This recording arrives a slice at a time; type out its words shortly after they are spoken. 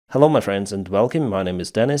Hello my friends and welcome, my name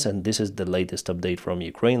is Dennis and this is the latest update from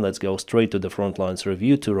Ukraine. Let's go straight to the front lines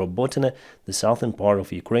review to Robotyne, the southern part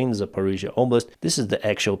of Ukraine, Zaporizhia Oblast. This is the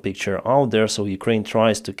actual picture out there, so Ukraine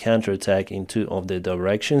tries to counterattack in two of the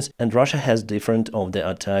directions and Russia has different of the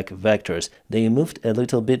attack vectors. They moved a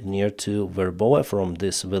little bit near to Verboe from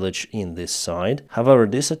this village in this side. However,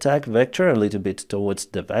 this attack vector a little bit towards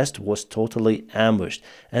the west was totally ambushed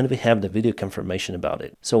and we have the video confirmation about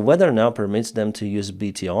it. So weather now permits them to use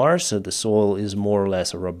BTR. So the soil is more or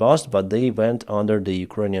less robust, but they went under the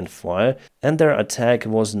Ukrainian fire and their attack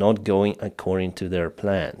was not going according to their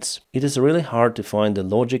plans. It is really hard to find the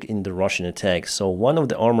logic in the Russian attack, so one of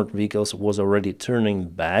the armored vehicles was already turning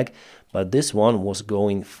back, but this one was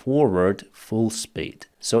going forward full speed.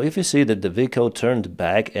 So if you see that the vehicle turned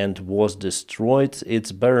back and was destroyed,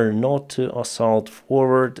 it's better not to assault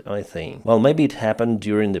forward, I think. Well, maybe it happened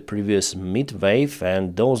during the previous mid-wave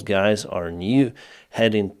and those guys are new,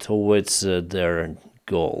 heading towards their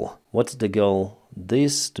goal. What's the goal?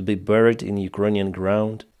 This to be buried in Ukrainian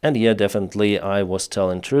ground? And yeah, definitely I was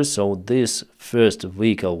telling truth, so this first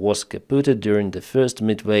vehicle was kaputted during the first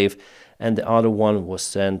mid-wave and the other one was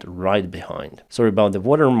sent right behind. Sorry about the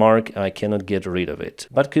watermark, I cannot get rid of it.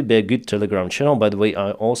 But could be a good Telegram channel. By the way,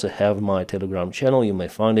 I also have my Telegram channel, you may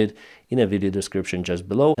find it in a video description just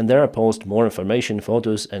below. And there I post more information,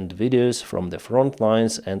 photos and videos from the front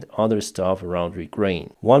lines and other stuff around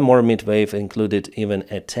Ukraine. One more mid-wave included even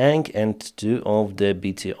a tank and two of the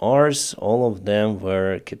BTRs, all of them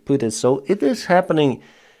were kaputted. So it is happening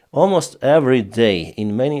almost every day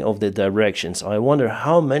in many of the directions. I wonder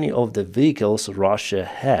how many of the vehicles Russia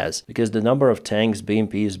has, because the number of tanks,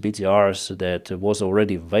 BMPs, BTRs that was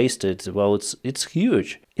already wasted, well, it's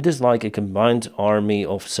huge. It is like a combined army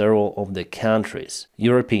of several of the countries,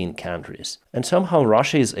 European countries. And somehow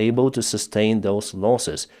Russia is able to sustain those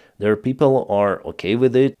losses. Their people are okay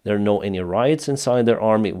with it, there are no any riots inside their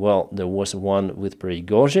army. Well, there was one with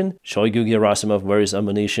Prigozhin. Shoigu, Gerasimov, where is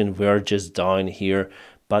ammunition? We're just dying here.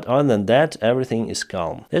 But other than that, everything is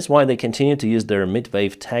calm. That's why they continue to use their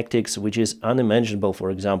mid-wave tactics, which is unimaginable, for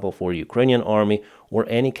example, for Ukrainian army or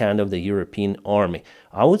any kind of the European army.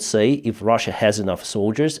 I would say if Russia has enough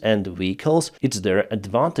soldiers and vehicles, it's their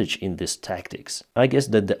advantage in these tactics. I guess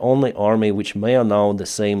that the only army which may allow the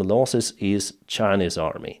same losses is Chinese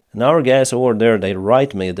army. And our guys over there, they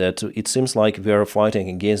write me that it seems like we are fighting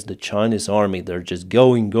against the Chinese army. They're just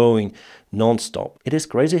going non-stop. It is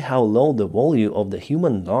crazy how low the value of the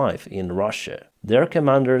human life in Russia. Their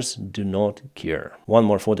commanders do not care. One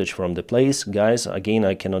more footage from the place. Guys, again,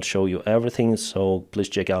 I cannot show you everything, so please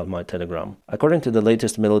check out my Telegram. According to the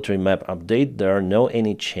latest military map update, there are no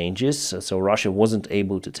any changes, so Russia wasn't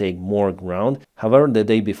able to take more ground. However, the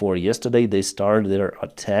day before yesterday, they started their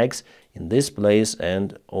attacks in this place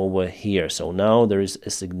and over here. So now there is a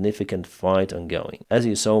significant fight ongoing. As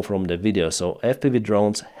you saw from the video, so FPV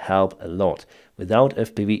drones help a lot. Without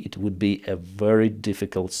FPV, it would be a very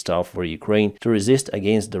difficult stuff for Ukraine to resist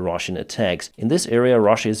against the Russian attacks. In this area,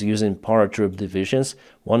 Russia is using paratroop divisions,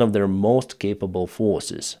 one of their most capable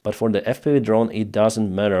forces. But for the FPV drone, it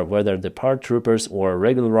doesn't matter whether the paratroopers or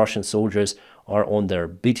regular Russian soldiers are on their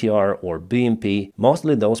BTR or BMP.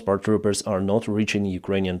 Mostly those paratroopers are not reaching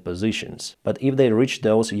Ukrainian positions. But if they reach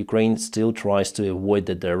those, Ukraine still tries to avoid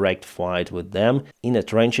the direct fight with them in the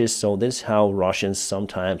trenches, so this is how Russians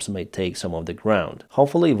sometimes may take some of the ground.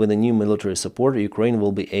 Hopefully, with the new military support, Ukraine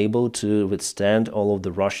will be able to withstand all of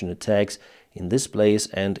the Russian attacks in this place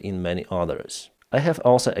and in many others. I have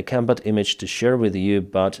also a combat image to share with you,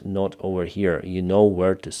 but not over here. You know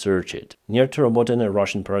where to search it. Near to Robotyne,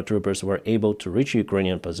 Russian paratroopers were able to reach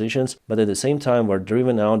Ukrainian positions, but at the same time were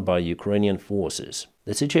driven out by Ukrainian forces.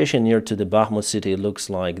 The situation near to the Bakhmut city looks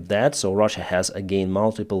like that, so Russia has again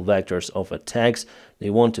multiple vectors of attacks. They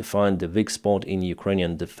want to find the weak spot in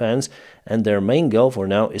Ukrainian defense, and their main goal for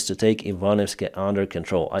now is to take Ivanivske under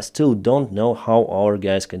control. I still don't know how our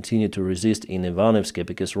guys continue to resist in Ivanivske,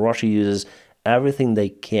 because Russia uses everything they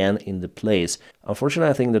can in the place.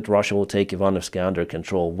 Unfortunately, I think that Russia will take Ivanivske under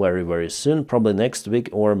control very soon, probably next week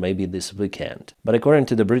or maybe this weekend. But according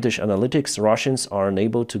to the British analytics, Russians are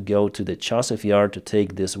unable to go to the Chasiv Yar to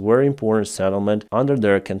take this very important settlement under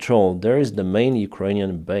their control. There is the main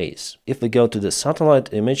Ukrainian base. If we go to the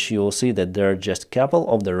satellite image, you will see that there are just a couple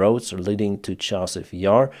of the roads leading to Chasiv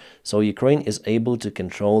Yar, so Ukraine is able to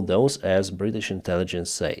control those, as British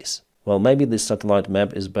intelligence says. Well, maybe this satellite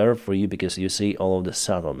map is better for you because you see all of the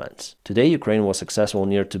settlements. Today, Ukraine was successful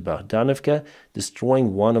near to Bogdanovka,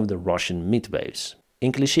 destroying one of the Russian mid-waves.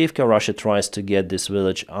 In Klishivka, Russia tries to get this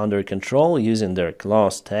village under control using their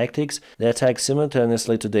class tactics. They attack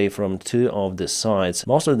simultaneously today from two of the sides.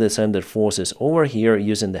 Mostly they send their forces over here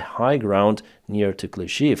using the high ground near to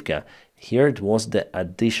Klishivka. Here it was the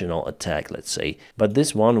additional attack, let's say, but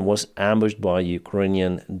this one was ambushed by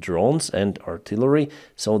Ukrainian drones and artillery,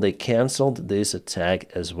 so they cancelled this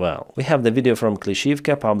attack as well. We have the video from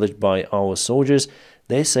Klishivka published by our soldiers.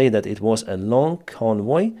 They say that it was a long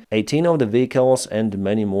convoy, 18 of the vehicles and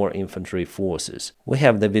many more infantry forces. We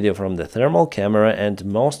have the video from the thermal camera and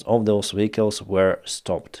most of those vehicles were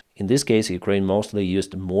stopped. In this case, Ukraine mostly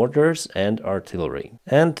used mortars and artillery.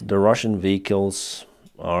 And the Russian vehicles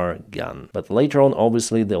are gone. But later on,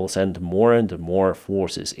 obviously, they'll send more and more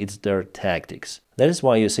forces. It's their tactics. That is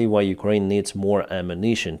why you see why Ukraine needs more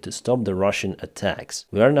ammunition to stop the Russian attacks.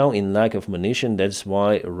 We are now in lack of munition. That's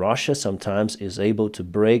why Russia sometimes is able to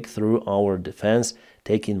break through our defense,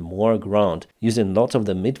 taking more ground. Using lots of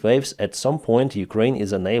the mid-waves, at some point Ukraine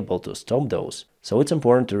is unable to stop those. So it's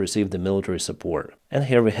important to receive the military support. And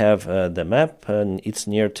here we have the map, and it's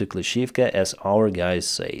near to Klishivka, as our guys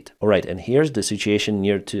said. Alright, and here's the situation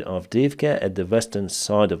near to Avdiivka at the western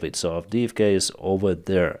side of it. So Avdiivka is over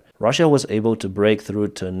there. Russia was able to break through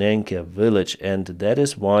to Nenka village, and that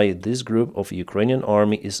is why this group of Ukrainian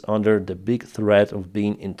army is under the big threat of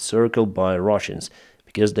being encircled by Russians,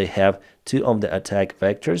 because they have two of the attack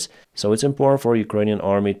vectors. So it's important for Ukrainian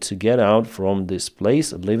army to get out from this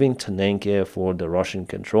place, leaving Tenenke for the Russian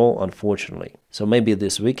control, unfortunately. So maybe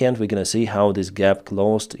this weekend we're gonna see how this gap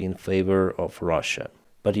closed in favor of Russia.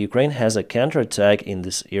 But Ukraine has a counterattack in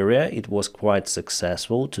this area. It was quite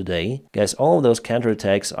successful today. Guys, all of those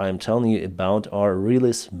counterattacks I'm telling you about are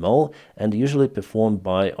really small and usually performed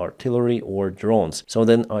by artillery or drones. So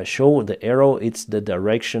then I show the arrow, it's the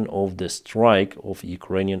direction of the strike of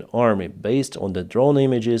Ukrainian army based on the drone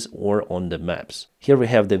images or on the maps. Here we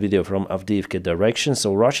have the video from Avdiivka direction.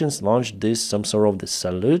 So Russians launched this some sort of the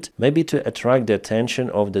salute, maybe to attract the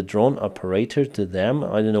attention of the drone operator to them.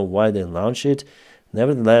 I don't know why they launched it.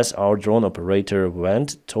 Nevertheless, our drone operator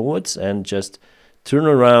went towards and just turned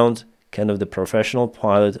around, kind of the professional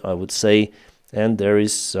pilot, I would say, and there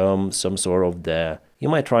is some sort of there. You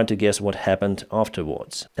might try to guess what happened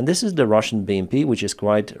afterwards. And this is the Russian BMP, which is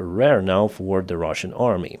quite rare now for the Russian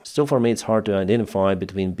army. Still, for me, it's hard to identify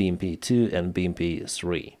between BMP-2 and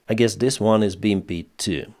BMP-3. I guess this one is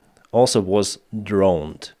BMP-2. Also was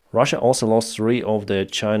droned. Russia also lost 3 of the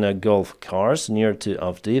China Golf cars near to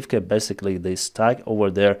Avdiivka. Basically, they stuck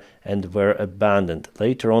over there and were abandoned.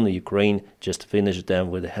 Later on, Ukraine just finished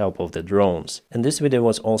them with the help of the drones. And this video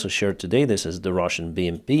was also shared today. This is the Russian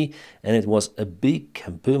BMP, and it was a big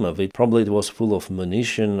kaboom of it. Probably it was full of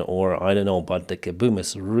munition or I don't know, but the kaboom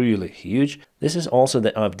is really huge. This is also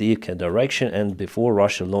the Avdiivka direction, and before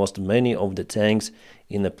Russia lost many of the tanks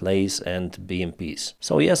in the place and BMPs.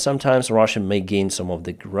 So yes, sometimes Russia may gain some of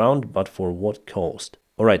the ground, but for what cost?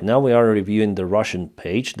 Alright, now we are reviewing the Russian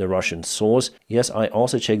page, the Russian source. Yes, I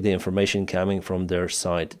also check the information coming from their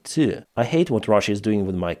side too. I hate what Russia is doing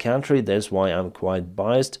with my country, that's why I'm quite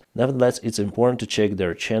biased. Nevertheless, it's important to check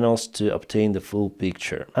their channels to obtain the full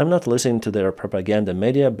picture. I'm not listening to their propaganda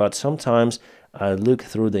media, but sometimes I look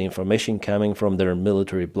through the information coming from their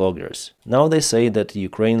military bloggers. Now they say that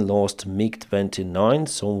Ukraine lost MiG-29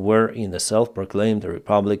 somewhere in the self-proclaimed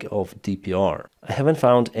Republic of DPR. I haven't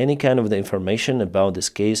found any kind of the information about this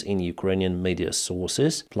case in Ukrainian media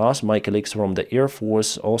sources. Plus, my colleagues from the Air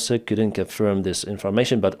Force also couldn't confirm this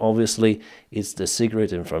information, but obviously it's the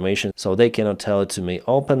secret information, so they cannot tell it to me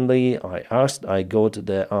openly. I asked, I got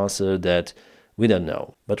the answer that we don't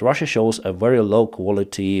know. But Russia shows a very low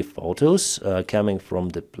quality photos coming from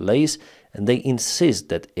the place, and they insist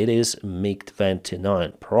that it is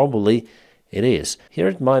MiG-29. Probably it is. Here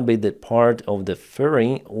it might be the part of the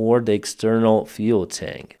fairing or the external fuel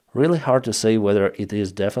tank. Really hard to say whether it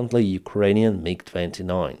is definitely Ukrainian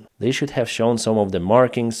MiG-29. They should have shown some of the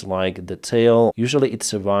markings like the tail, usually it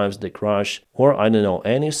survives the crash, or I don't know,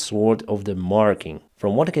 any sort of the marking.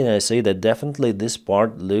 From what can I say that definitely this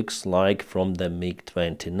part looks like from the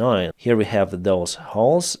MiG-29. Here we have those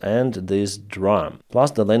hulls and this drum.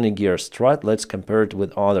 Plus the landing gear strut, let's compare it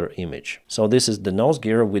with other image. So this is the nose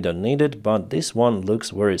gear, we don't need it, but this one looks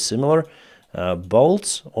very similar.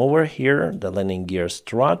 Bolts over here, the landing gear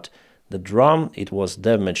strut, the drum, it was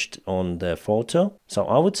damaged on the photo, so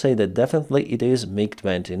I would say that definitely it is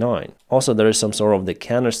MiG-29. Also there is some sort of the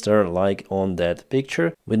canister like on that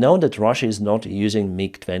picture. We know that Russia is not using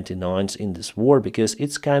MiG-29s in this war because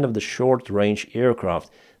it's kind of the short-range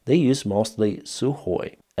aircraft. They use mostly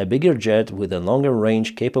Sukhoi, a bigger jet with a longer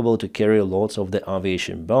range capable to carry lots of the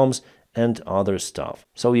aviation bombs and other stuff.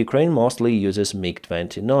 So Ukraine mostly uses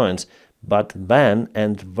MiG-29s, but when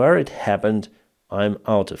and where it happened, I'm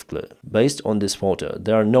out of clue. Based on this photo,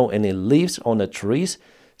 there are no any leaves on the trees,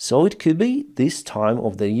 so it could be this time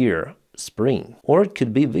of the year, spring, or it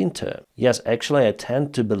could be winter. Yes, actually I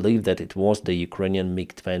tend to believe that it was the Ukrainian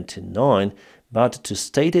MiG-29, but to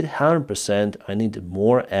state it 100% I need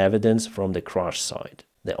more evidence from the crash site.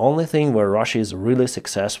 The only thing where Russia is really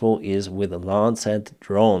successful is with Lancet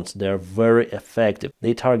drones. They're very effective.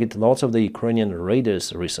 They target lots of the Ukrainian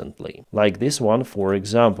raiders recently, like this one for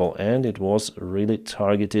example, and it was really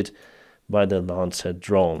targeted by the Lancet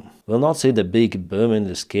drone. We'll not see the big boom in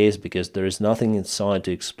this case because there is nothing inside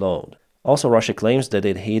to explode. Also, Russia claims that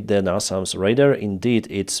it hit the NASAMS radar. Indeed,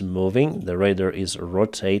 it's moving. The radar is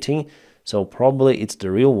rotating. So probably it's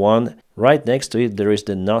the real one. Right next to it there is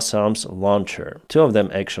the NASAMS launcher. Two of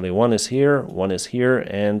them actually, one is here,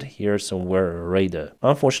 and here somewhere a radar.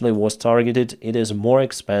 Unfortunately was targeted, it is more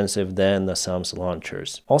expensive than NASAMS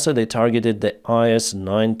launchers. Also they targeted the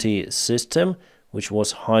IS-90 system, which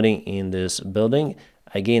was hiding in this building.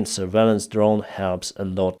 Again, surveillance drone helps a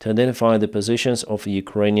lot to identify the positions of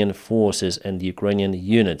Ukrainian forces and Ukrainian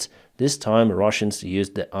units. This time Russians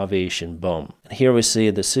used the aviation bomb. Here we see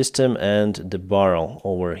the system and the barrel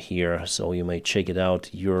over here, so you may check it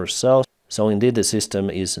out yourself. So indeed the system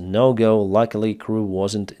is no-go. Luckily crew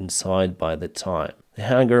wasn't inside by the time. The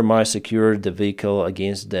hangar might secure the vehicle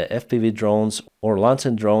against the FPV drones or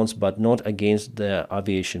Lancet drones, but not against the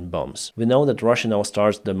aviation bombs. We know that Russia now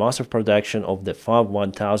starts the massive production of the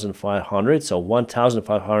 1500, so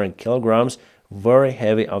 1500 kilograms, very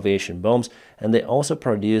heavy aviation bombs, and they also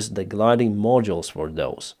produce the gliding modules for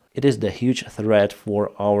those. It is the huge threat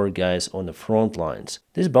for our guys on the front lines.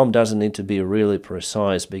 This bomb doesn't need to be really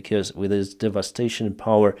precise because with its devastation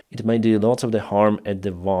power, it may do lots of the harm at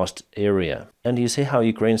the vast area. And you see how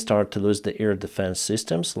Ukraine started to lose the air defense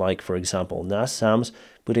systems, like for example NASAMS,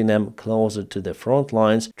 putting them closer to the front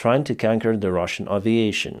lines, trying to conquer the Russian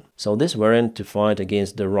aviation. So this variant to fight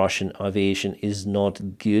against the Russian aviation is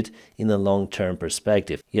not good in a long-term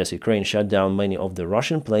perspective. Yes, Ukraine shut down many of the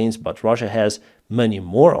Russian planes, but Russia has many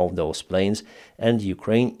more of those planes, and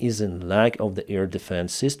Ukraine is in lack of the air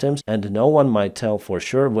defense systems, and no one might tell for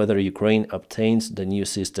sure whether Ukraine obtains the new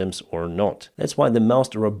systems or not. That's why the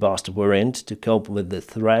most robust variant to cope with the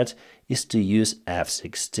threat is to use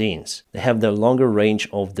F-16s. They have the longer range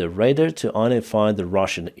of the radar to identify the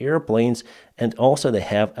Russian airplanes, and also they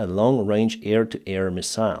have a long-range air-to-air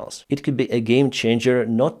missiles. It could be a game changer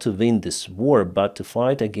not to win this war, but to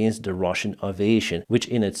fight against the Russian aviation, which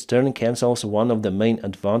in its turn cancels one of the main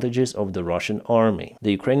advantages of the Russian army.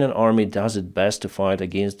 The Ukrainian army does its best to fight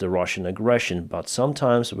against the Russian aggression, but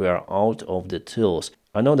sometimes we are out of the tools.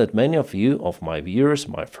 I know that many of you, of my viewers,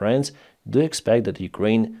 my friends, do expect that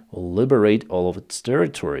Ukraine will liberate all of its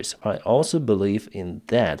territories. I also believe in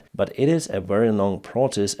that, but it is a very long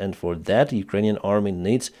process, and for that the Ukrainian army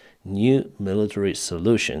needs new military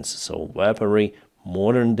solutions, so weaponry,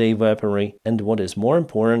 modern-day weaponry, and what is more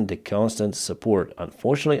important, the constant support.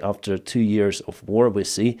 Unfortunately, after 2 years of war, we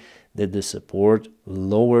see that the support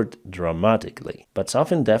lowered dramatically. But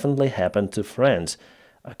something definitely happened to France.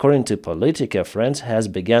 According to Politica, France has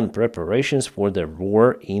begun preparations for the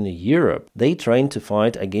war in Europe. They train to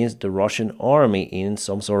fight against the Russian army in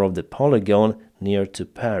some sort of the polygon near to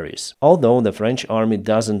Paris. Although the French army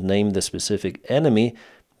doesn't name the specific enemy,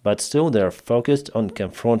 but still they are focused on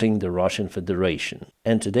confronting the Russian Federation.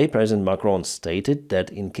 And today President Macron stated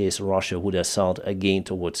that in case Russia would assault again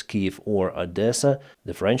towards Kiev or Odessa,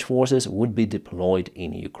 the French forces would be deployed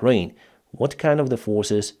in Ukraine. What kind of the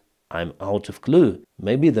forces? I'm out of clue.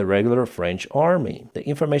 Maybe the regular French army. The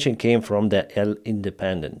information came from the El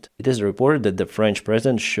Independent. It is reported that the French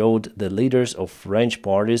president showed the leaders of French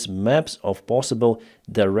parties maps of possible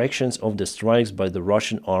directions of the strikes by the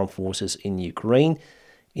Russian armed forces in Ukraine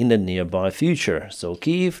in the nearby future. So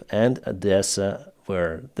Kiev and Odessa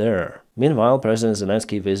were there. Meanwhile, President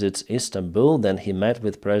Zelensky visits Istanbul, then he met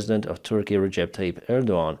with President of Turkey Recep Tayyip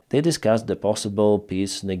Erdogan. They discussed the possible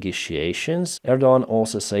peace negotiations. Erdogan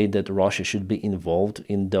also said that Russia should be involved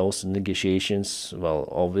in those negotiations, well,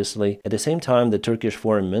 obviously. At the same time, the Turkish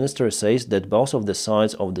foreign minister says that both of the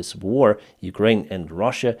sides of this war, Ukraine and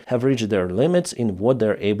Russia, have reached their limits in what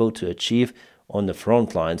they're able to achieve on the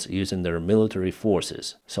front lines using their military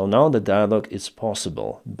forces. So now the dialogue is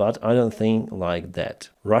possible, but I don't think like that.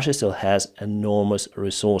 Russia still has enormous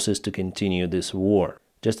resources to continue this war.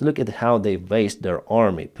 Just look at how they waste their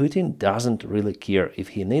army. Putin doesn't really care. If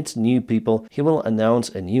he needs new people, he will announce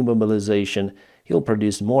a new mobilization. He He'll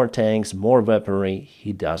produce more tanks, more weaponry,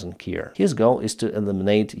 he doesn't care. His goal is to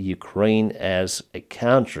eliminate Ukraine as a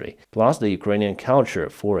country, plus the Ukrainian culture.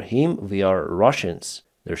 For him, we are Russians.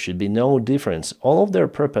 There should be no difference. All of their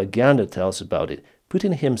propaganda tells about it.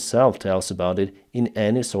 Putin himself tells about it in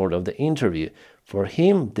any sort of the interview. For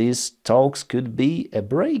him, these talks could be a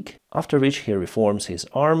break, after which he reforms his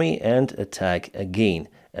army and attack again,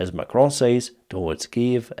 as Macron says, towards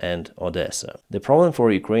Kiev and Odessa. The problem for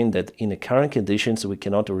Ukraine that in the current conditions we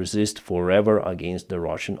cannot resist forever against the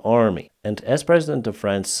Russian army. And as President of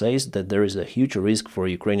France says that there is a huge risk for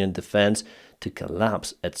Ukrainian defense to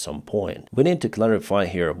collapse at some point. We need to clarify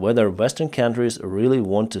here whether Western countries really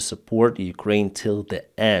want to support Ukraine till the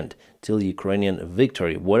end, till Ukrainian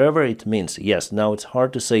victory, whatever it means. Yes, now it's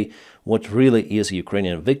hard to say what really is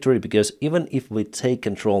Ukrainian victory, because even if we take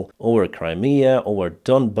control over Crimea, over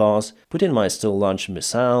Donbass, Putin might still launch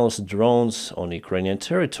missiles, drones on Ukrainian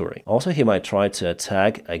territory. Also, he might try to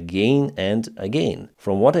attack again and again.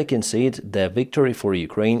 From what I can see, the victory for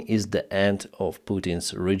Ukraine is the end of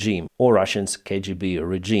Putin's regime, or Russia's KGB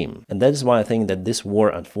regime. And that is why I think that this war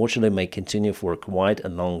unfortunately may continue for quite a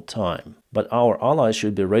long time. But our allies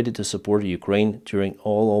should be ready to support Ukraine during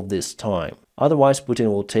all of this time. Otherwise,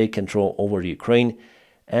 Putin will take control over Ukraine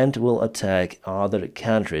and will attack other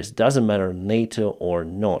countries, doesn't matter NATO or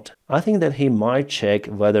not. I think that he might check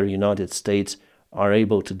whether United States are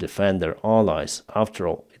able to defend their allies. After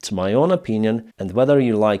all, it's my own opinion, and whether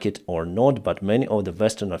you like it or not, but many of the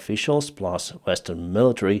Western officials plus Western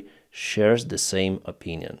military shares the same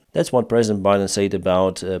opinion. That's what President Biden said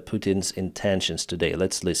about Putin's intentions today.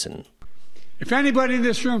 Let's listen. If anybody in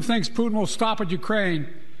this room thinks Putin will stop at Ukraine,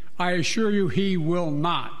 I assure you he will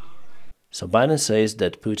not. So Biden says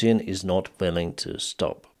that Putin is not willing to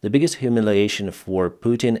stop. The biggest humiliation for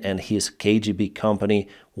Putin and his KGB company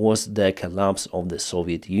was the collapse of the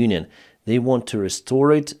Soviet Union. They want to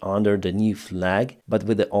restore it under the new flag, but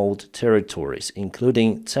with the old territories,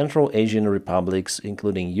 including Central Asian republics,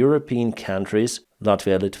 including European countries,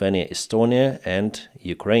 Latvia, Lithuania, Estonia, and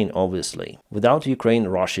Ukraine, obviously. Without Ukraine,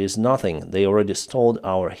 Russia is nothing. They already stole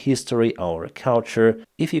our history, our culture.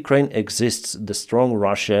 If Ukraine exists, the strong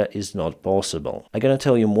Russia is not possible. I'm gonna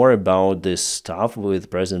tell you more about this stuff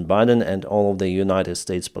with President Biden and all of the United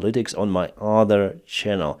States politics on my other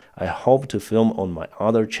channel. I hope to film on my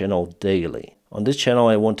other channel daily. On this channel,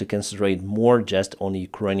 I want to concentrate more just on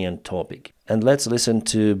Ukrainian topic. And let's listen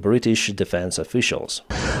to British defense officials.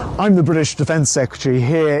 I'm the British Defence Secretary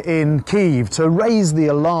here in Kyiv to raise the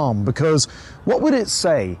alarm, because what would it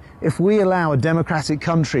say if we allow a democratic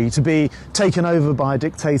country to be taken over by a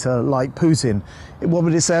dictator like Putin? What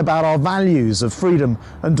would it say about our values of freedom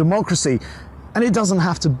and democracy? And it doesn't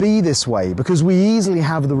have to be this way, because we easily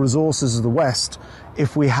have the resources of the West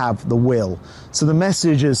if we have the will. So the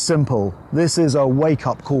message is simple. This is a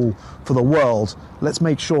wake-up call for the world. Let's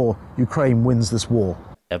make sure Ukraine wins this war.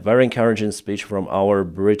 A very encouraging speech from our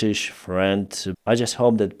British friend. I just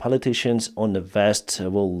hope that politicians on the West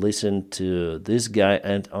will listen to this guy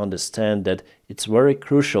and understand that it's very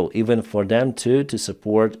crucial even for them too to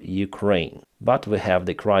support Ukraine. But we have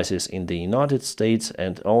the crisis in the United States,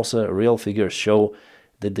 and also real figures show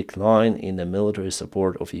the decline in the military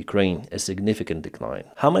support of Ukraine, a significant decline.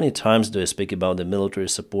 How many times do I speak about the military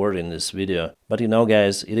support in this video? But you know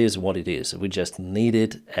guys, it is what it is. We just need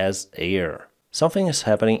it as air. Something is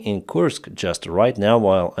happening in Kursk just right now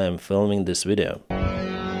while I am filming this video.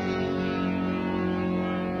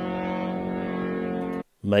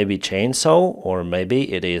 Maybe chainsaw, or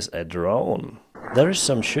maybe it is a drone. There is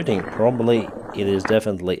some shooting, probably it is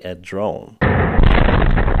definitely a drone.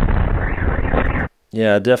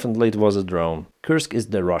 Yeah, definitely it was a drone. Kursk is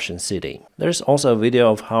the Russian city. There's also a video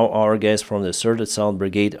of how our guys from the 3rd Assault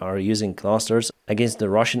Brigade are using clusters against the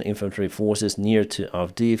Russian infantry forces near to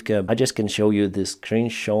Avdiivka. I just can show you this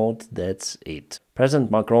screenshot, that's it.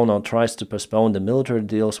 President Macron now tries to postpone the military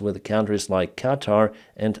deals with countries like Qatar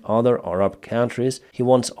and other Arab countries. He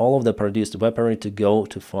wants all of the produced weaponry to go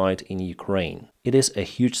to fight in Ukraine. It is a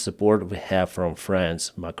huge support we have from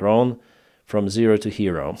France. Macron, from zero to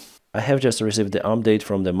hero. I have just received the update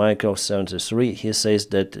from the Mykov 73. He says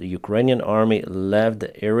that the Ukrainian army left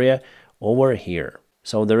the area over here.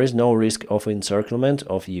 So there is no risk of encirclement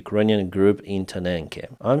of Ukrainian group in Tonenke.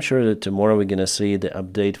 I'm sure that tomorrow we're gonna see the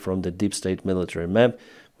update from the deep state military map,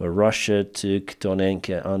 where Russia took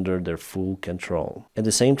Tonenke under their full control. At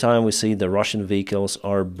the same time, we see the Russian vehicles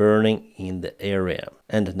are burning in the area.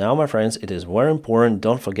 And now, my friends, it is very important,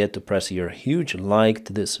 don't forget to press your huge like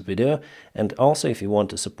to this video, and also if you want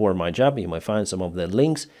to support my job, you might find some of the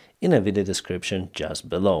links in the video description just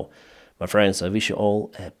below. My friends, I wish you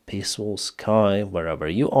all a peaceful sky wherever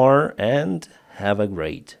you are, and Have a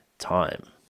great time.